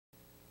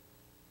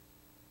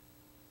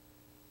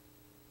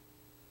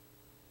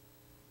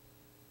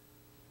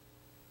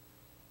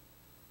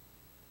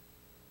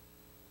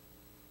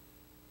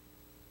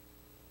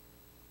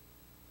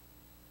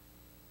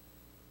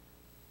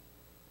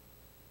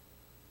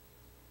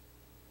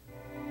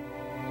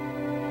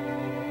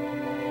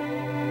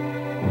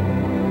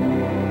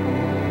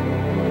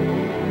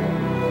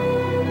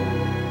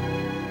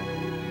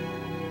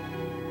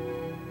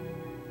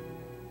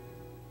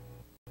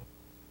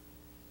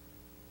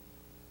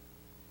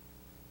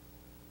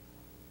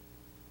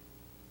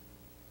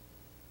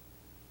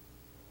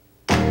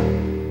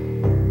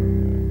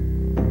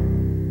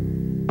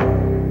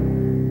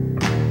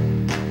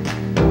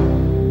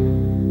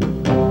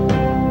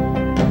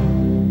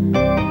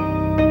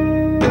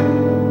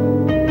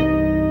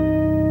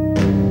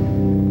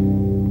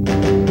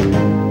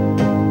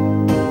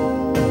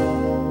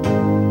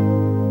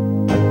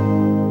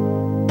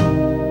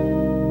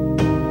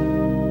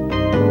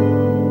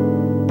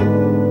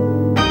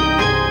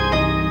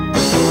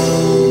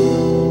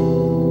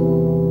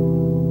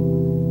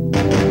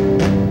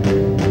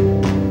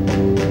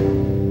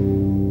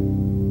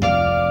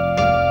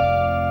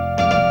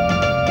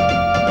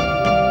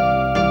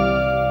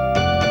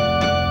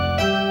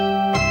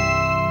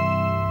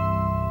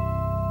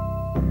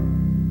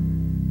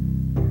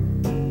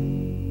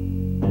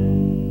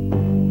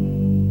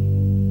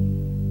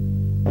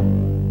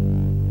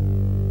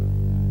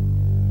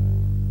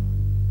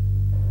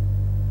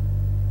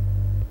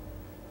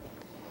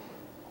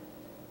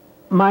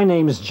My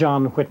name's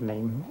John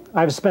Whitney.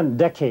 I've spent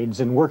decades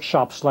in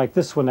workshops like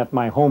this one at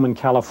my home in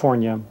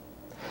California.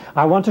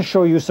 I want to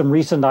show you some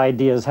recent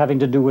ideas having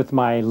to do with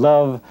my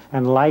love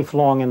and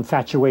lifelong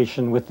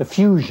infatuation with the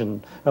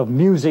fusion of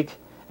music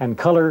and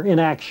color in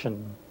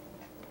action.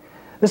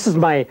 This is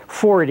my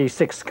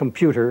 486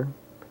 computer,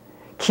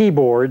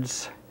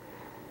 keyboards,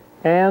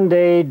 and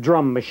a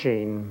drum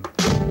machine.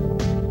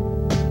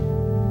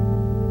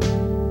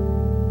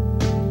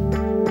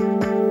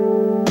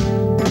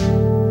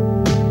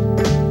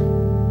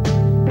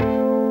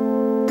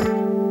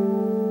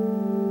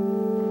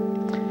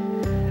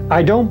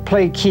 I don't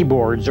play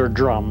keyboards or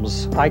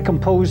drums. I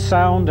compose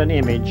sound and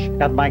image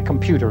at my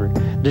computer,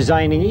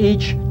 designing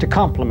each to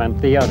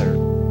complement the other.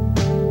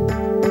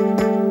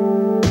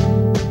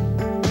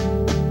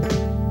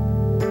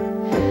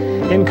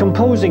 In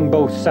composing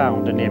both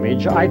sound and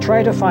image, I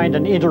try to find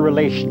an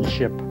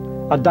interrelationship,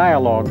 a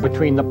dialogue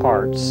between the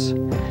parts,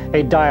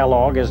 a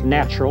dialogue as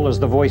natural as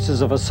the voices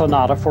of a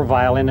sonata for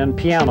violin and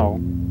piano.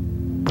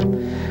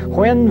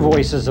 When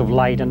voices of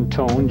light and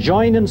tone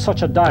join in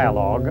such a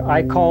dialogue,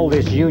 I call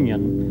this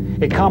union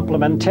a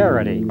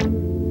complementarity.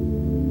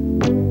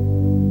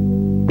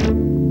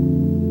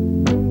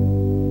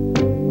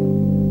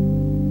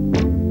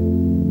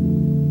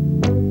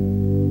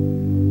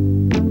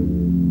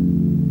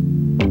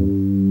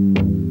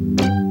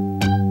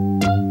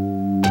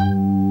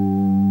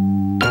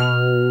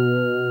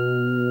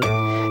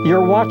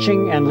 You're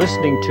watching and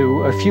listening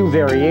to a few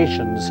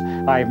variations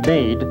I've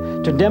made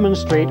to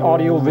demonstrate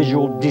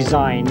audiovisual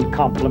design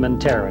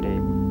complementarity.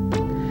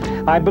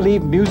 I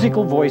believe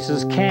musical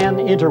voices can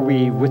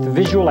interweave with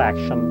visual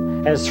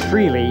action as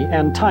freely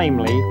and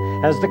timely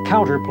as the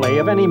counterplay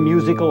of any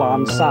musical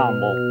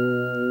ensemble.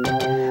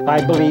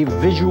 I believe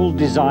visual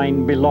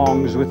design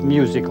belongs with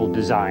musical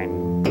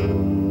design.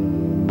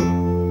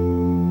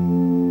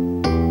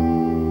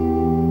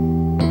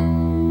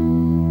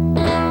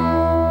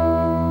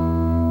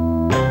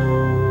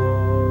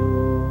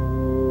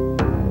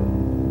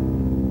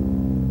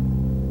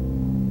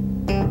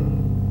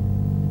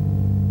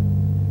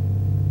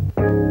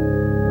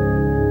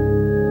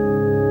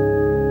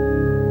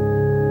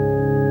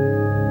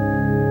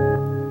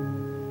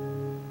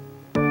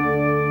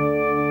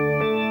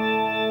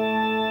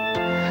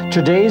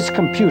 Today's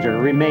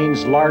computer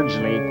remains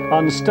largely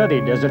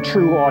unstudied as a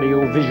true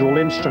audio-visual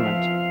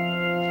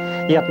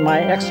instrument. Yet my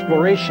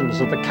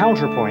explorations of the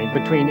counterpoint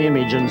between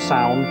image and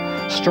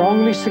sound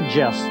strongly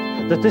suggest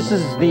that this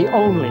is the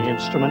only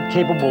instrument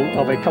capable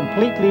of a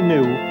completely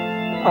new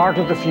art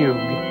of the fugue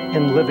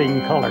in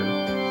living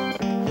color.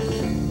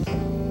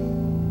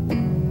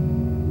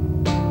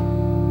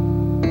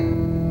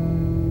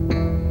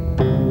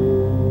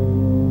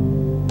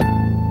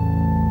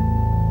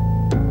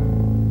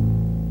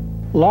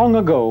 Long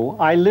ago,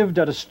 I lived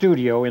at a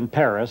studio in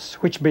Paris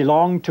which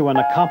belonged to an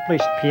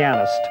accomplished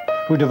pianist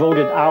who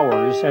devoted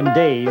hours and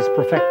days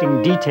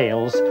perfecting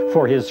details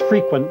for his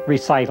frequent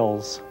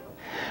recitals.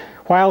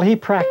 While he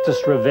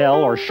practiced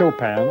Ravel or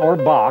Chopin or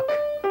Bach,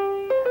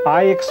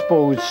 I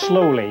exposed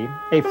slowly,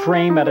 a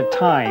frame at a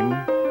time,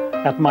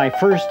 at my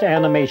first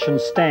animation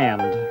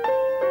stand.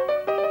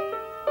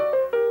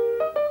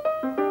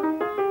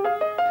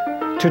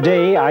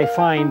 Today, I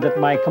find that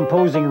my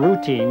composing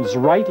routines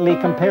rightly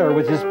compare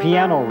with his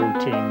piano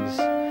routines,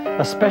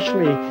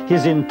 especially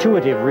his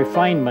intuitive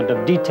refinement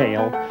of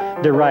detail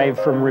derived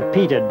from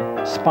repeated,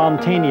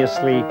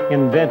 spontaneously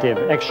inventive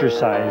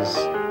exercise.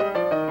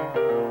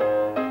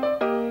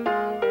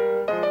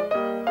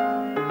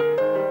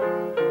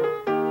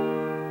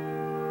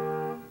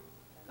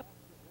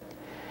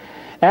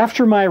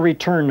 After my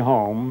return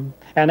home,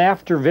 and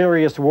after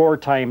various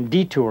wartime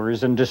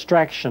detours and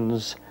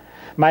distractions,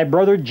 my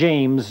brother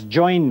James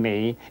joined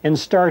me in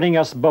starting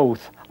us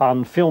both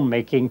on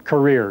filmmaking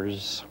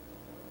careers.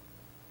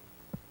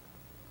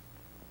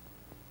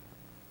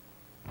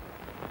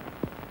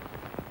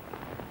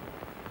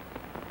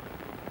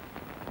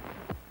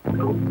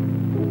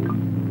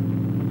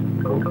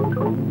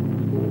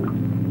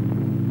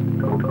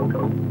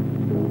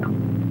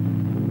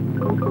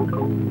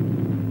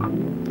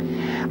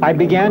 I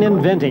began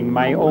inventing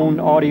my own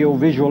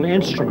audiovisual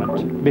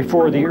instrument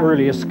before the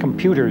earliest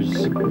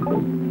computers.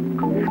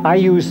 I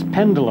used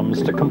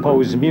pendulums to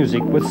compose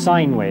music with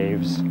sine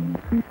waves.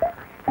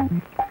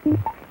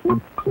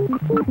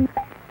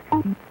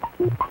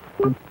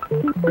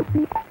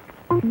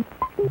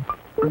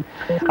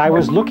 I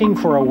was looking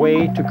for a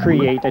way to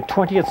create a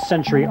 20th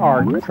century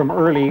art from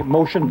early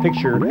motion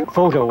picture,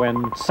 photo,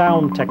 and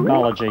sound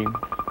technology.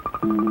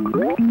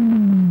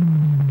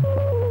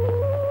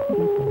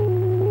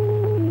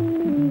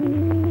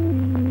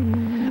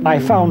 I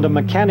found a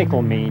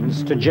mechanical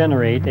means to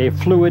generate a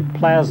fluid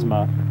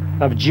plasma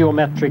of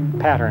geometric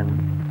pattern.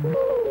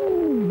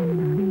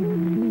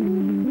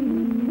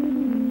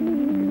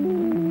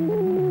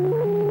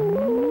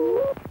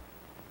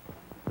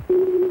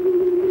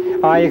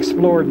 I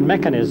explored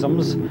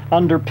mechanisms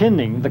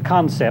underpinning the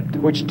concept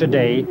which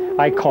today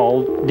I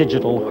call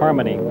digital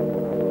harmony.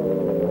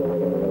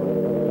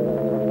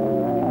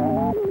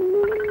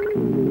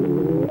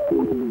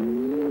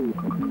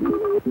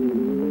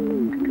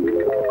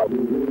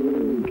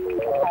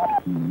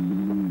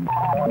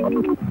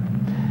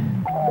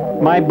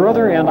 My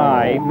brother and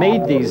I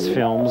made these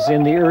films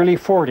in the early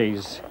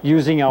 40s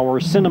using our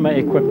cinema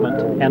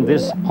equipment and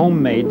this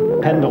homemade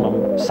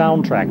pendulum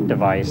soundtrack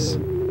device.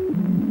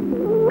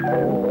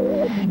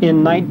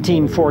 In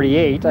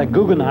 1948, a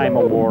Guggenheim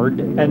Award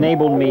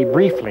enabled me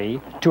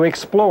briefly to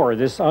explore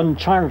this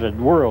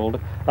uncharted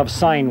world of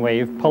sine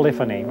wave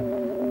polyphony.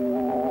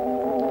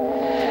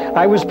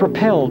 I was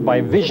propelled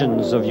by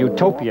visions of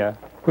utopia,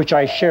 which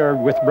I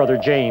shared with Brother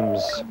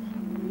James.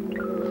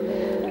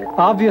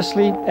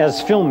 Obviously,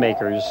 as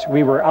filmmakers,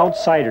 we were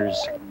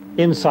outsiders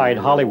inside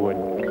Hollywood.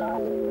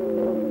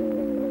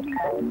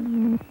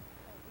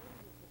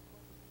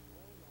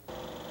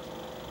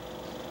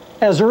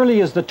 As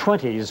early as the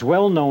 20s,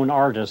 well-known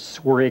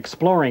artists were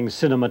exploring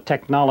cinema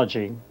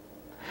technology.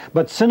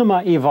 But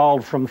cinema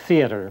evolved from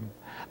theater.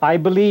 I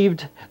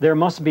believed there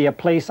must be a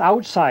place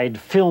outside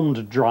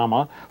filmed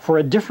drama for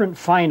a different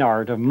fine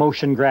art of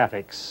motion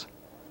graphics.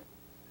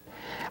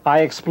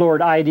 I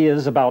explored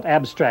ideas about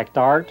abstract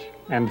art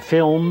and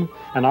film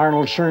and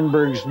Arnold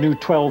Schoenberg's new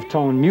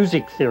 12-tone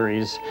music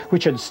theories,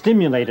 which had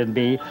stimulated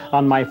me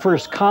on my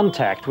first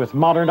contact with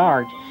modern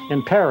art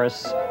in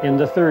Paris in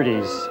the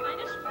 30s.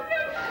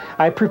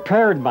 I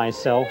prepared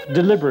myself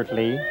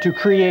deliberately to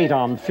create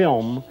on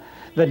film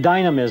the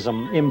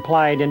dynamism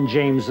implied in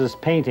James's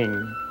painting.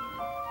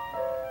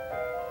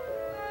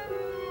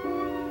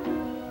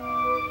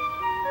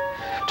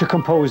 To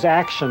compose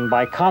action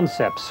by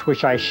concepts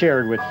which I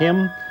shared with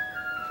him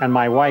and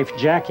my wife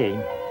Jackie.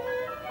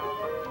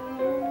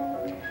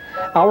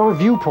 Our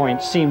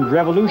viewpoint seemed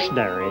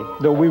revolutionary,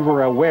 though we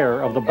were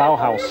aware of the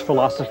Bauhaus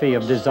philosophy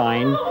of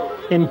design,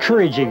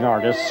 encouraging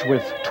artists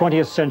with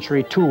 20th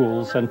century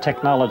tools and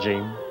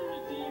technology.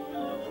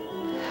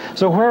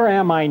 So where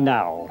am I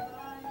now?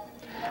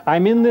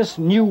 I'm in this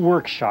new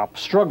workshop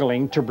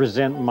struggling to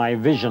present my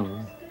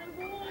vision.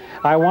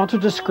 I want to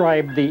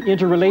describe the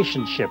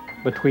interrelationship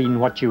between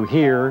what you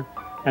hear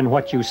and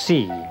what you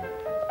see.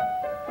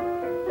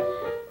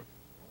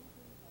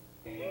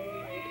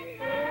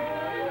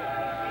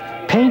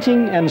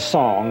 Painting and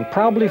song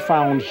probably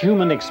found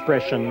human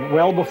expression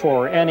well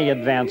before any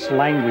advanced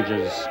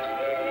languages.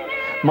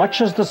 Much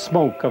as the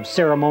smoke of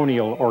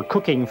ceremonial or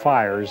cooking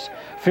fires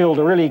filled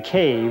early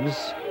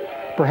caves,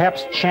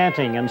 perhaps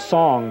chanting and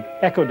song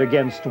echoed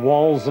against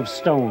walls of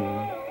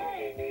stone.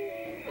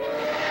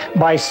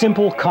 By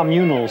simple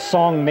communal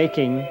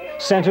song-making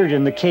centered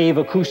in the cave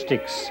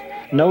acoustics,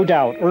 no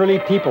doubt early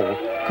people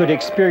could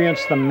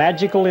experience the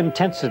magical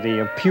intensity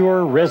of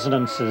pure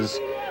resonances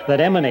that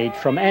emanate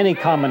from any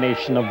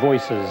combination of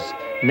voices,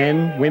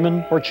 men,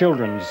 women, or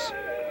children's.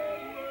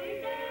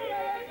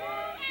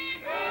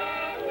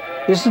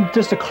 Isn't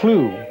this a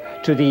clue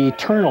to the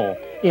eternal,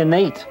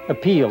 innate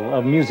appeal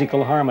of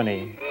musical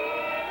harmony?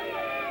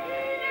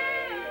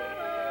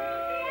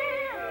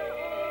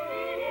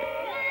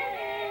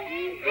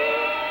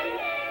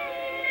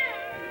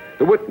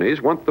 The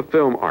Whitneys want the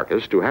film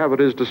artist to have at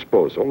his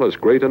disposal as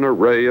great an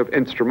array of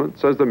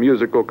instruments as the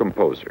musical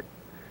composer.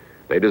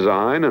 They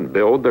design and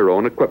build their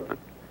own equipment.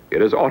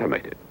 It is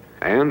automated,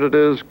 and it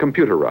is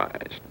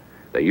computerized.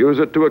 They use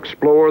it to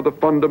explore the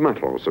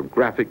fundamentals of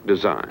graphic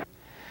design.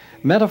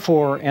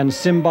 Metaphor and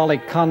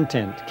symbolic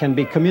content can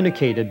be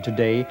communicated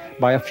today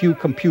by a few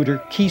computer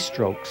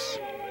keystrokes.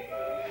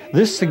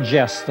 This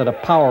suggests that a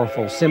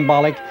powerful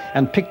symbolic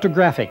and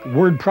pictographic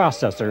word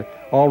processor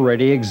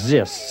already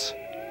exists.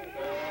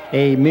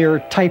 A mere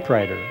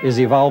typewriter is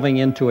evolving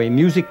into a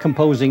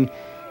music-composing,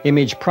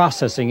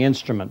 image-processing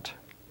instrument.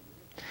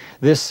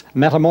 This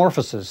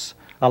metamorphosis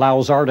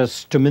allows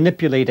artists to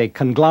manipulate a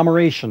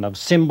conglomeration of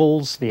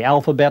symbols, the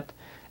alphabet,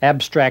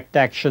 abstract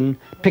action,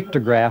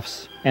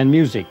 pictographs, and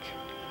music.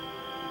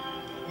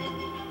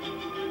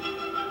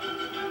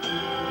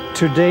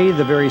 Today,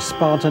 the very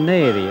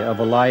spontaneity of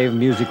a live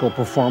musical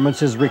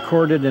performance is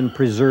recorded and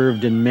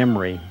preserved in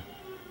memory.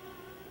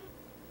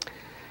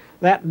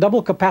 That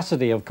double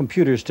capacity of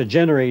computers to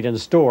generate and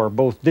store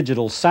both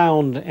digital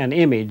sound and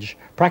image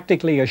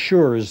practically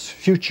assures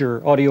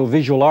future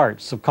audiovisual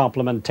arts of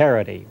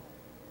complementarity.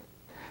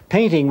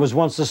 Painting was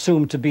once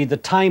assumed to be the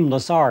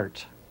timeless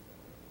art.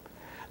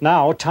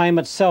 Now, time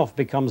itself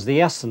becomes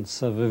the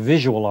essence of a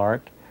visual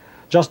art,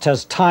 just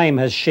as time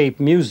has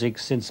shaped music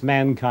since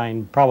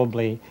mankind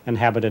probably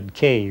inhabited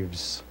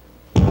caves.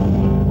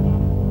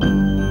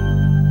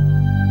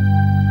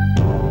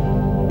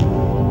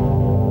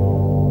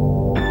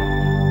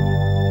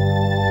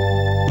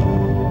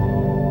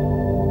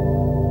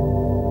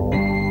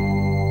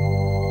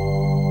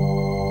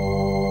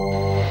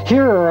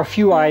 Here are a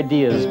few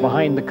ideas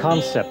behind the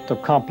concept of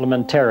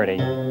complementarity.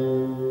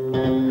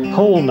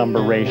 Whole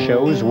number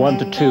ratios, 1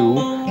 to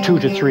 2, 2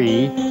 to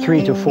 3,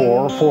 3 to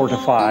 4, 4 to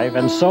 5,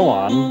 and so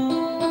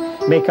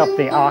on, make up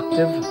the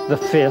octave, the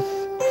fifth,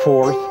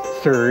 fourth,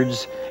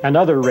 thirds, and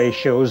other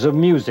ratios of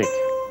music.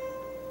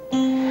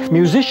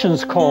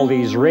 Musicians call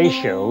these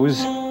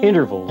ratios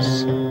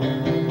intervals.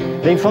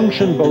 They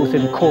function both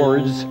in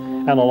chords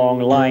and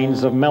along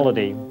lines of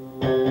melody.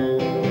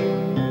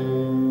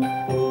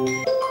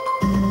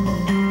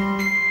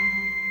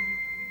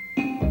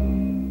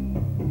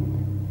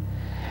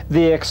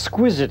 The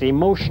exquisite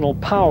emotional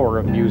power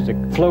of music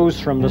flows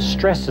from the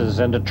stresses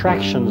and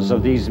attractions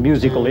of these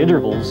musical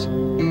intervals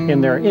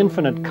in their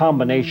infinite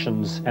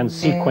combinations and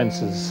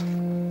sequences.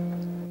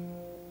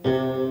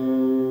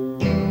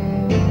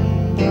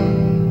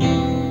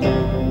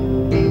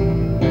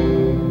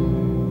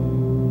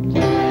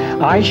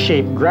 I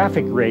shape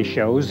graphic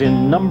ratios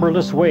in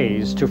numberless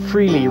ways to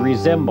freely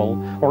resemble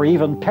or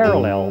even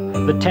parallel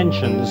the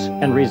tensions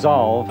and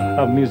resolve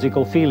of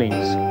musical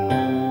feelings.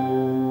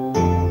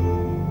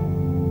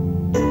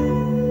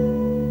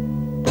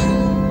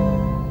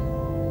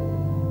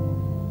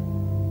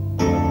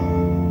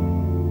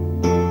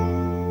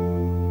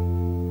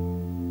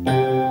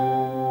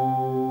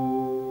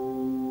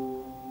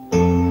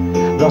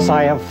 Thus,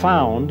 I have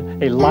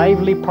found a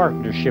lively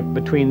partnership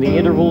between the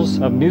intervals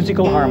of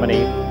musical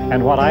harmony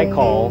and what I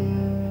call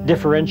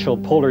differential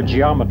polar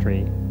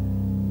geometry.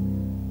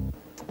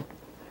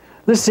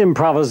 This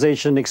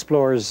improvisation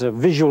explores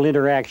visual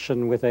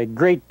interaction with a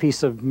great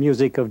piece of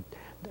music of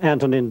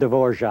Antonin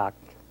Dvorak.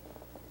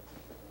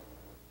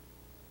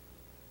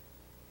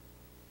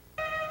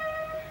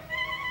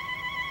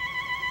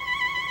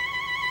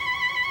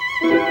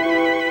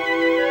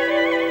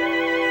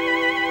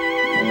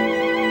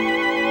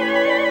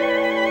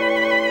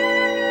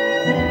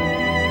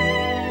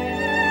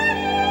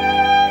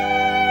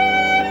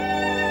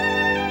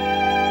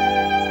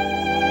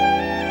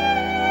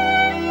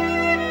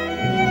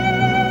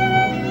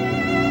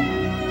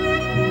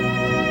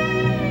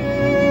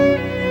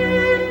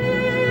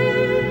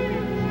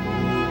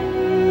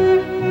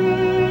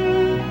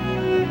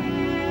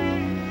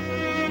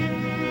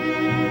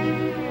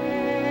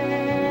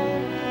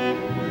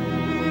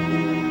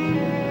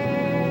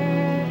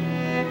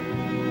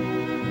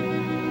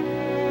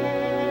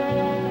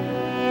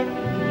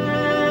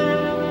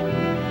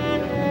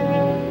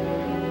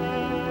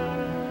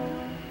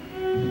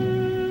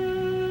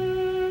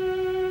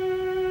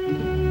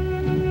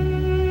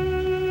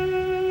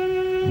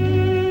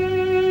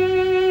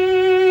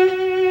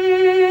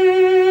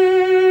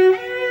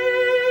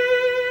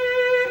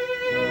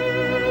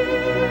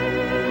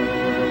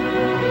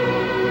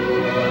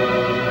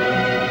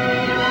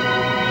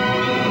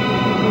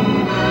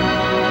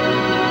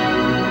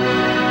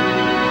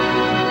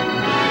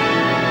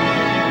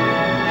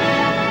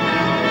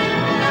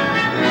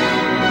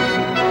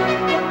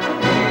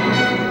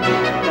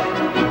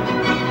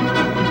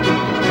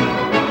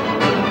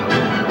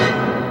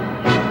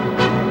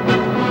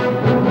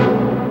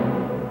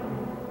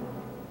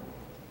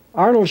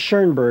 Arnold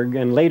Schoenberg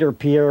and later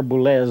Pierre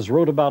Boulez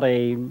wrote about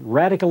a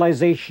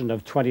radicalization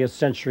of 20th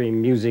century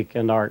music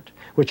and art,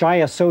 which I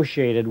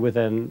associated with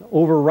an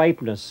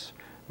overripeness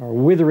or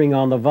withering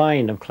on the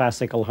vine of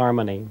classical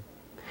harmony.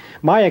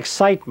 My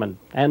excitement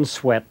and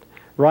sweat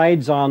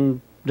rides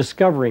on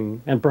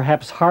discovering and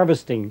perhaps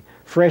harvesting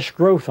fresh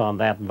growth on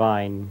that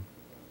vine.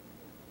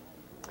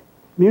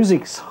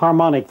 Music's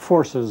harmonic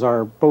forces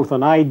are both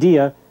an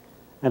idea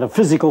and a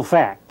physical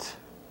fact.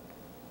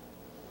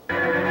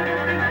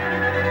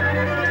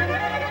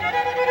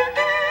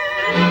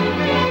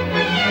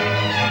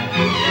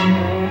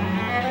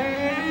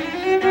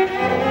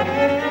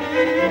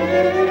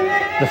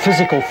 The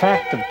physical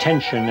fact of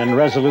tension and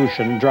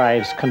resolution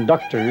drives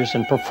conductors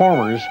and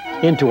performers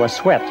into a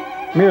sweat,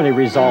 merely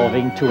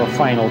resolving to a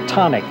final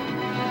tonic.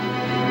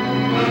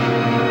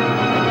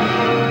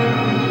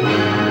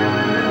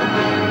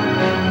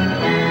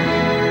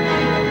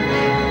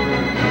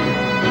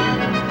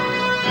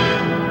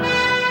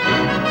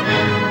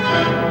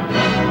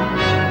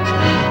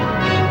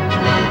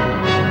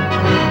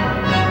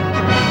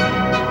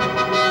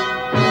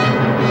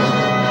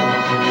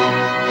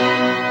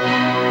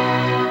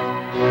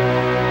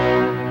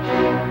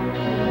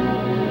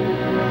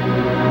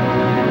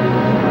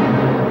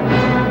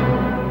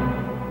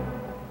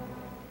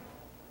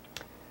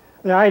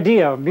 The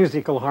idea of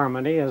musical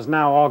harmony is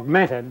now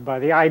augmented by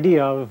the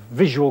idea of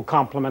visual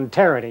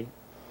complementarity.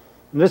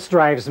 And this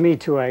drives me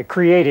to a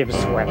creative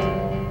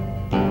sweat.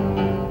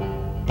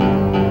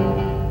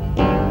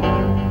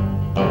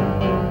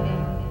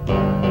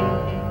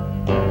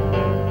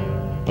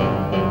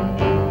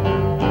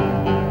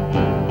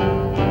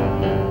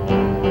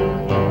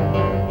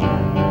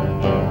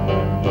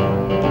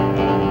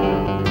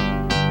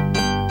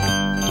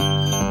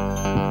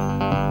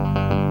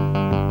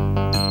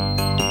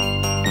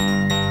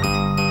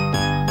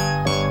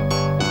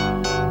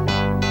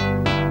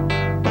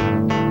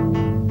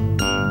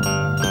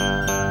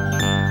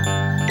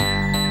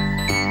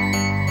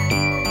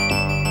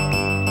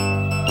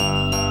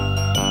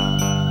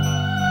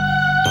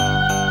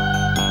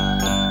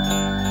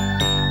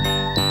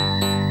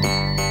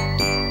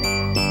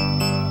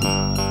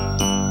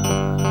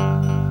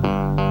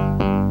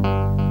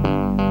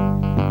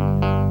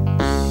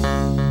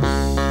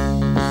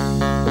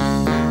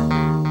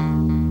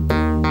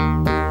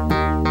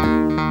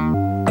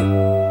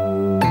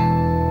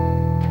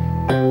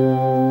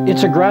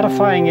 It's a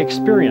gratifying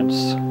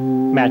experience,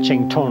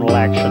 matching tonal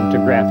action to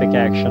graphic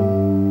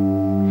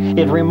action.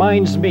 It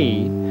reminds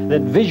me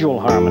that visual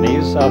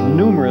harmonies of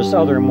numerous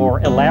other more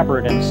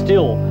elaborate and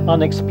still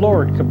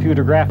unexplored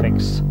computer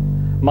graphics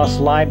must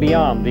lie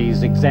beyond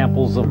these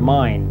examples of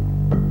mine.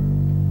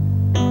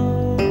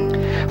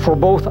 For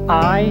both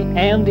eye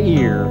and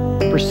ear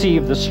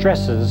perceive the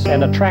stresses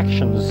and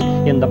attractions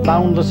in the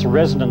boundless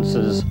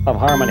resonances of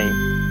harmony.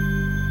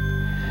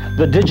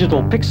 The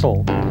digital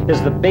pixel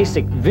is the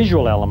basic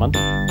visual element,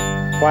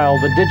 while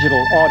the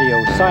digital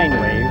audio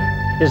sine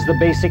wave is the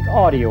basic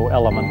audio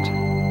element.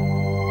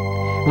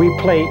 We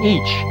play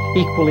each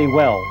equally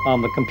well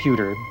on the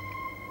computer.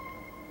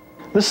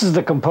 This is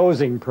the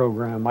composing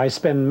program. I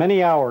spend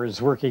many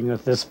hours working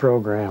with this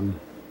program.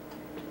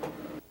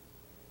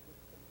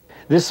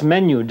 This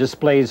menu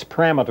displays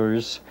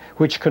parameters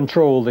which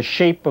control the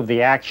shape of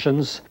the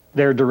actions,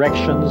 their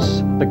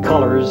directions, the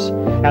colors,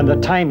 and the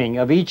timing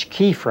of each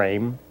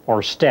keyframe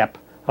or step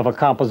of a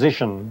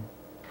composition.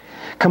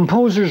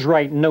 Composers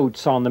write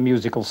notes on the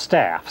musical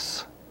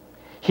staffs.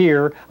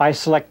 Here, I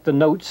select the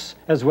notes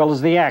as well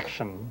as the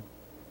action.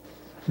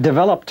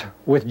 Developed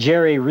with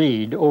Jerry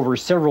Reed over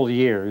several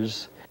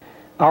years,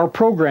 our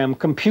program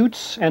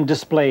computes and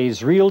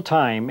displays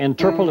real-time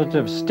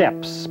interpolative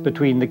steps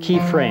between the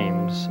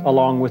keyframes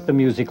along with the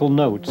musical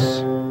notes.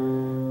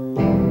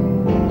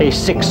 A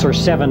 6 or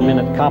 7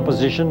 minute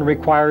composition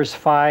requires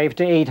 500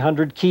 to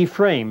 800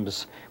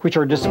 keyframes, which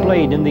are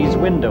displayed in these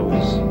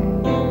windows.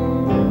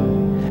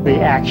 The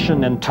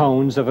action and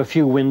tones of a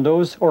few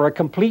windows or a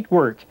complete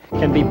work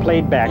can be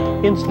played back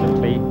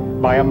instantly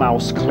by a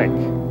mouse click.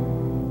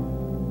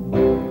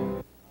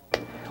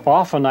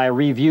 Often I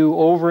review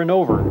over and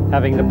over,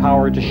 having the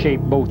power to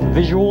shape both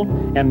visual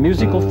and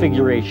musical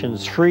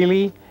figurations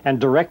freely and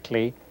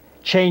directly,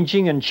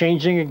 changing and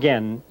changing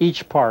again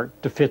each part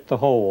to fit the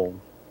whole.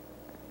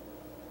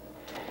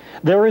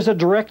 There is a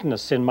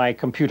directness in my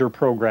computer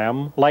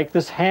program, like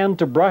this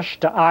hand-to-brush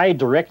to eye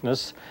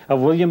directness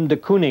of William de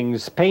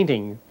Kooning's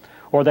painting,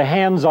 or the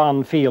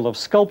hands-on feel of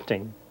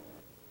sculpting.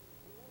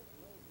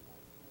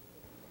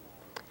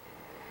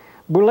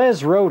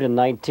 Boulez wrote in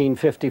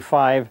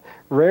 1955,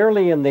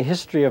 "Rarely in the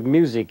history of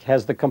music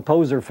has the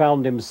composer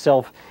found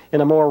himself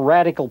in a more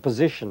radical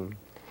position.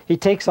 He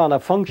takes on a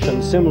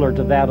function similar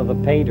to that of the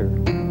painter."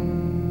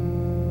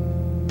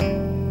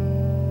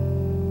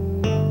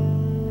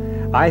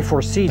 I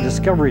foresee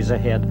discoveries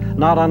ahead,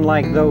 not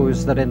unlike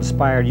those that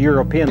inspired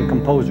European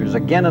composers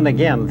again and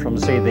again from,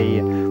 say,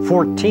 the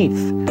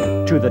 14th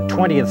to the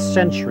 20th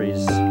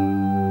centuries.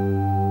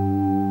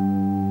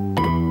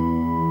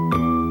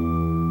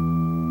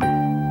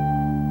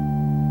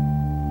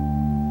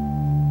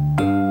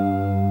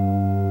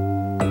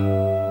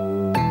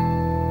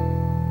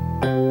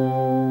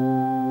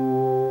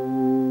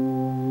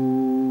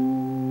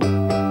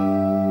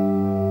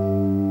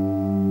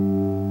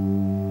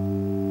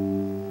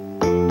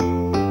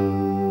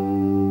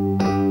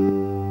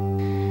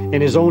 In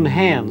his own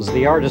hands,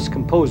 the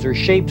artist-composer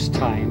shapes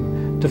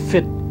time to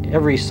fit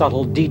every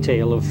subtle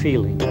detail of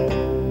feeling.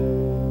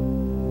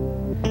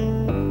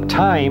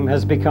 Time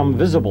has become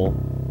visible.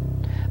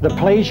 The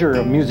pleasure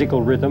of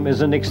musical rhythm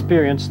is an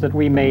experience that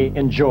we may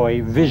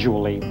enjoy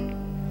visually.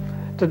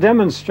 To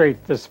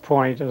demonstrate this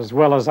point as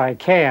well as I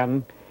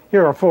can,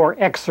 here are 4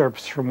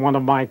 excerpts from one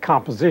of my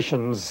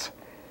compositions.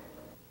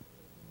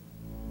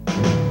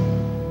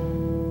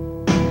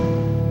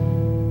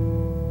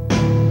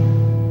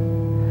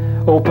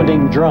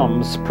 Opening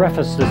drums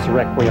preface this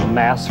Requiem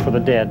Mass for the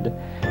Dead,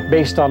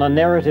 based on a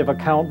narrative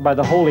account by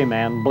the holy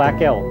man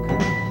Black Elk,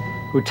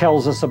 who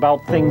tells us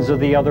about things of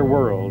the other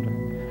world,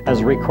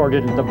 as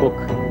recorded in the book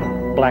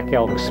Black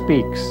Elk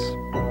Speaks.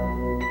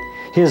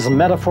 His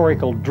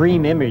metaphorical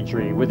dream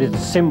imagery with its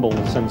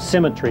symbols and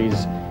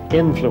symmetries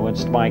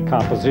influenced my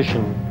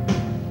composition.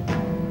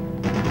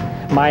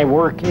 My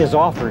work is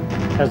offered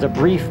as a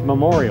brief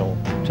memorial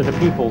to the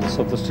peoples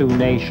of the Sioux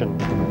Nation.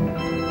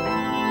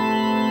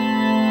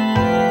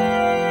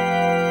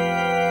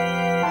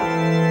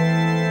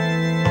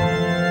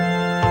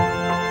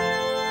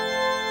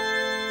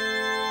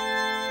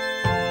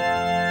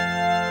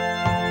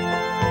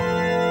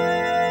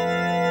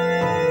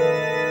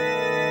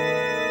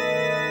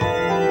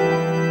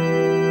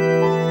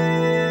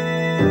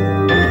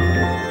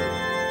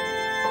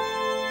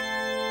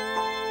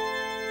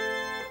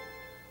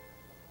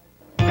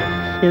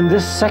 In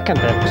this second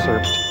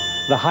excerpt,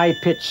 the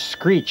high-pitched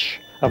screech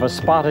of a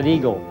spotted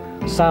eagle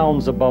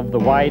sounds above the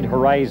wide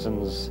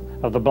horizons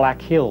of the Black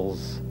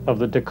Hills of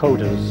the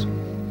Dakotas.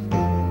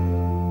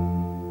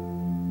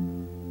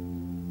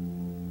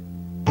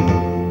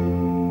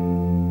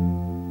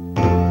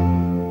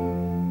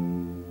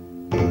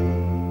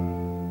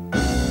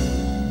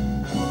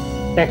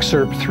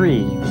 Excerpt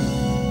 3.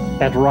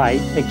 At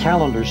right, a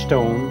calendar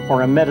stone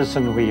or a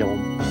medicine wheel.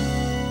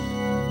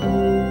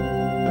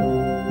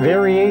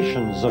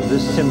 Variations of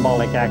this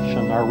symbolic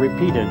action are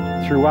repeated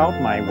throughout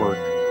my work,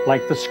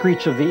 like the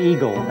screech of the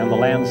eagle and the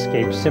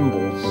landscape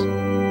symbols.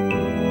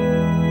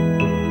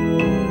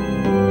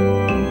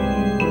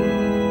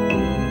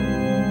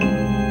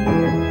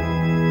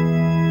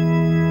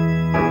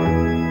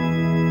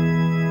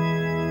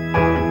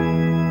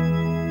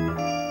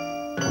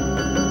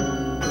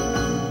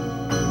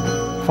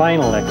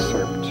 final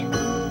excerpt.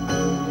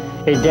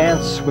 A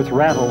dance with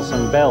rattles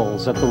and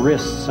bells at the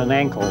wrists and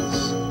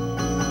ankles.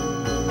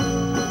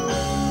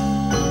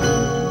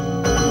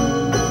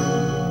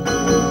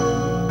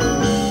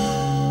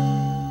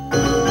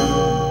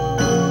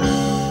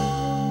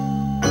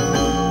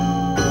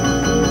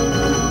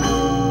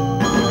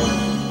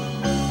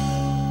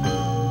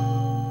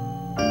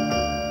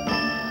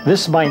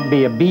 This might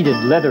be a beaded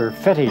leather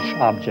fetish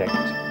object.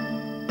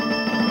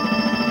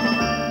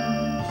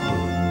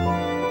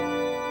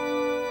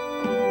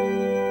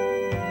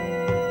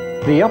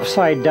 The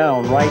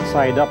upside-down,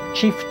 right-side-up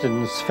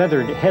chieftain's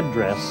feathered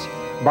headdress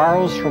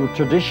borrows from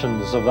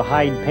traditions of the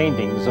hide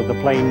paintings of the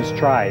Plains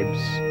tribes.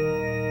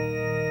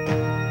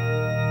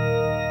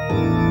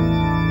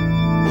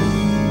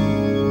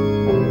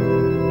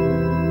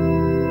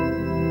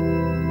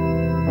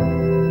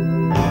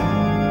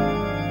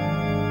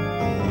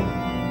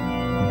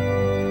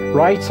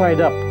 Right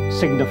side up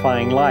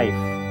signifying life,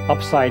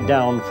 upside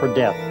down for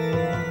death.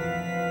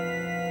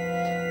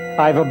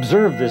 I've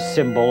observed this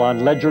symbol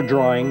on ledger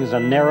drawings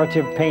and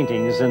narrative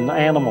paintings in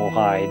animal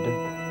hide.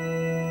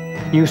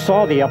 You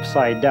saw the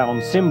upside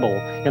down symbol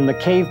in the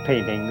cave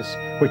paintings,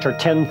 which are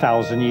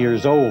 10,000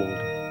 years old.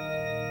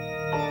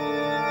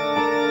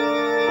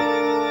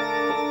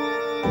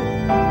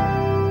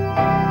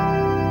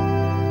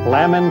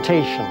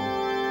 Lamentation,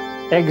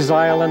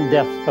 exile and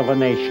death of a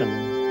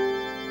nation.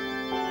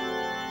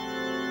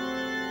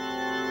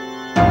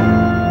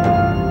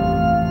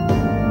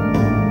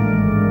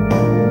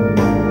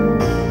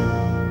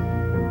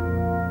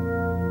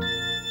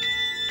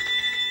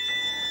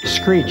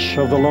 Screech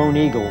of the lone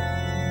eagle,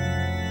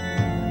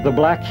 the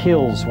black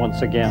hills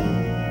once again,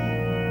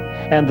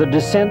 and the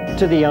descent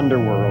to the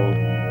underworld.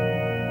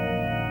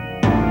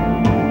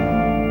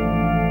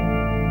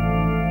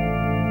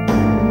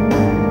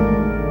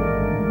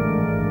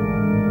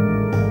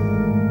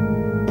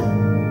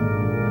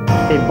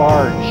 A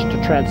barge to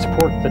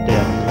transport the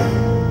dead.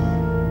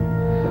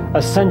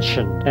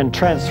 Ascension and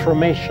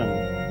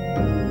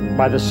transformation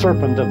by the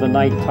serpent of the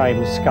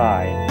nighttime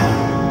sky.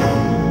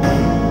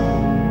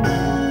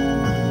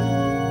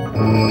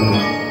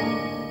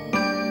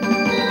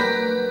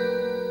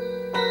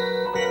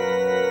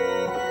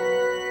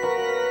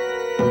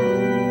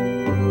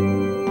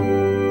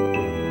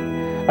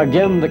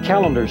 Again, the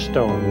calendar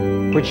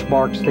stone, which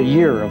marks the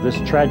year of this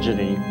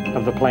tragedy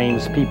of the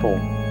Plains people.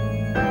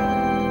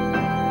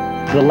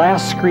 The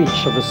last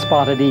screech of the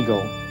spotted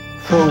eagle,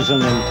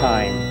 frozen in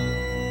time.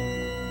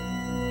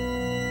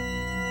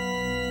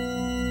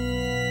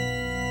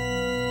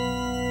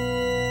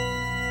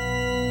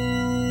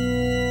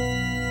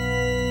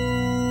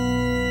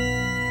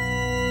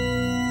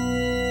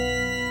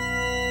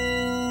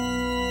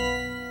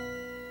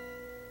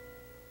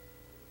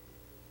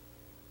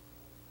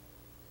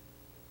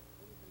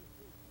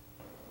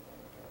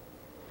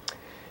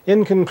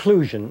 In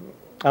conclusion,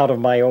 out of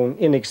my own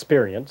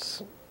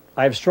inexperience,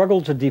 I've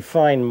struggled to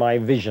define my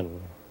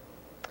vision.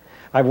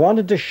 I've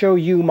wanted to show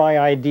you my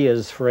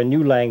ideas for a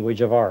new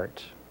language of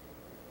art.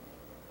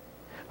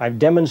 I've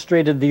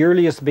demonstrated the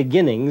earliest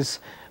beginnings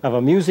of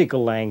a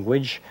musical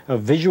language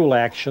of visual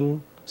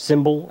action,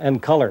 symbol,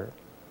 and color.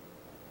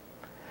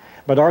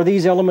 But are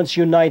these elements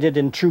united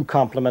in true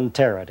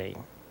complementarity?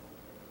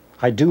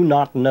 I do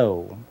not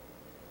know.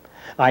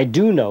 I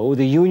do know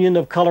the union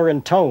of color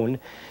and tone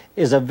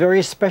is a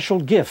very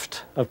special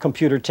gift of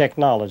computer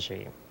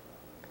technology.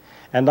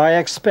 And I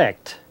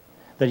expect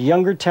that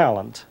younger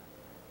talent,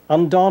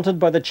 undaunted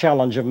by the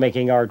challenge of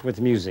making art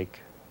with music,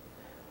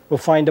 will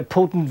find a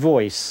potent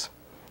voice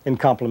in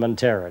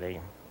complementarity.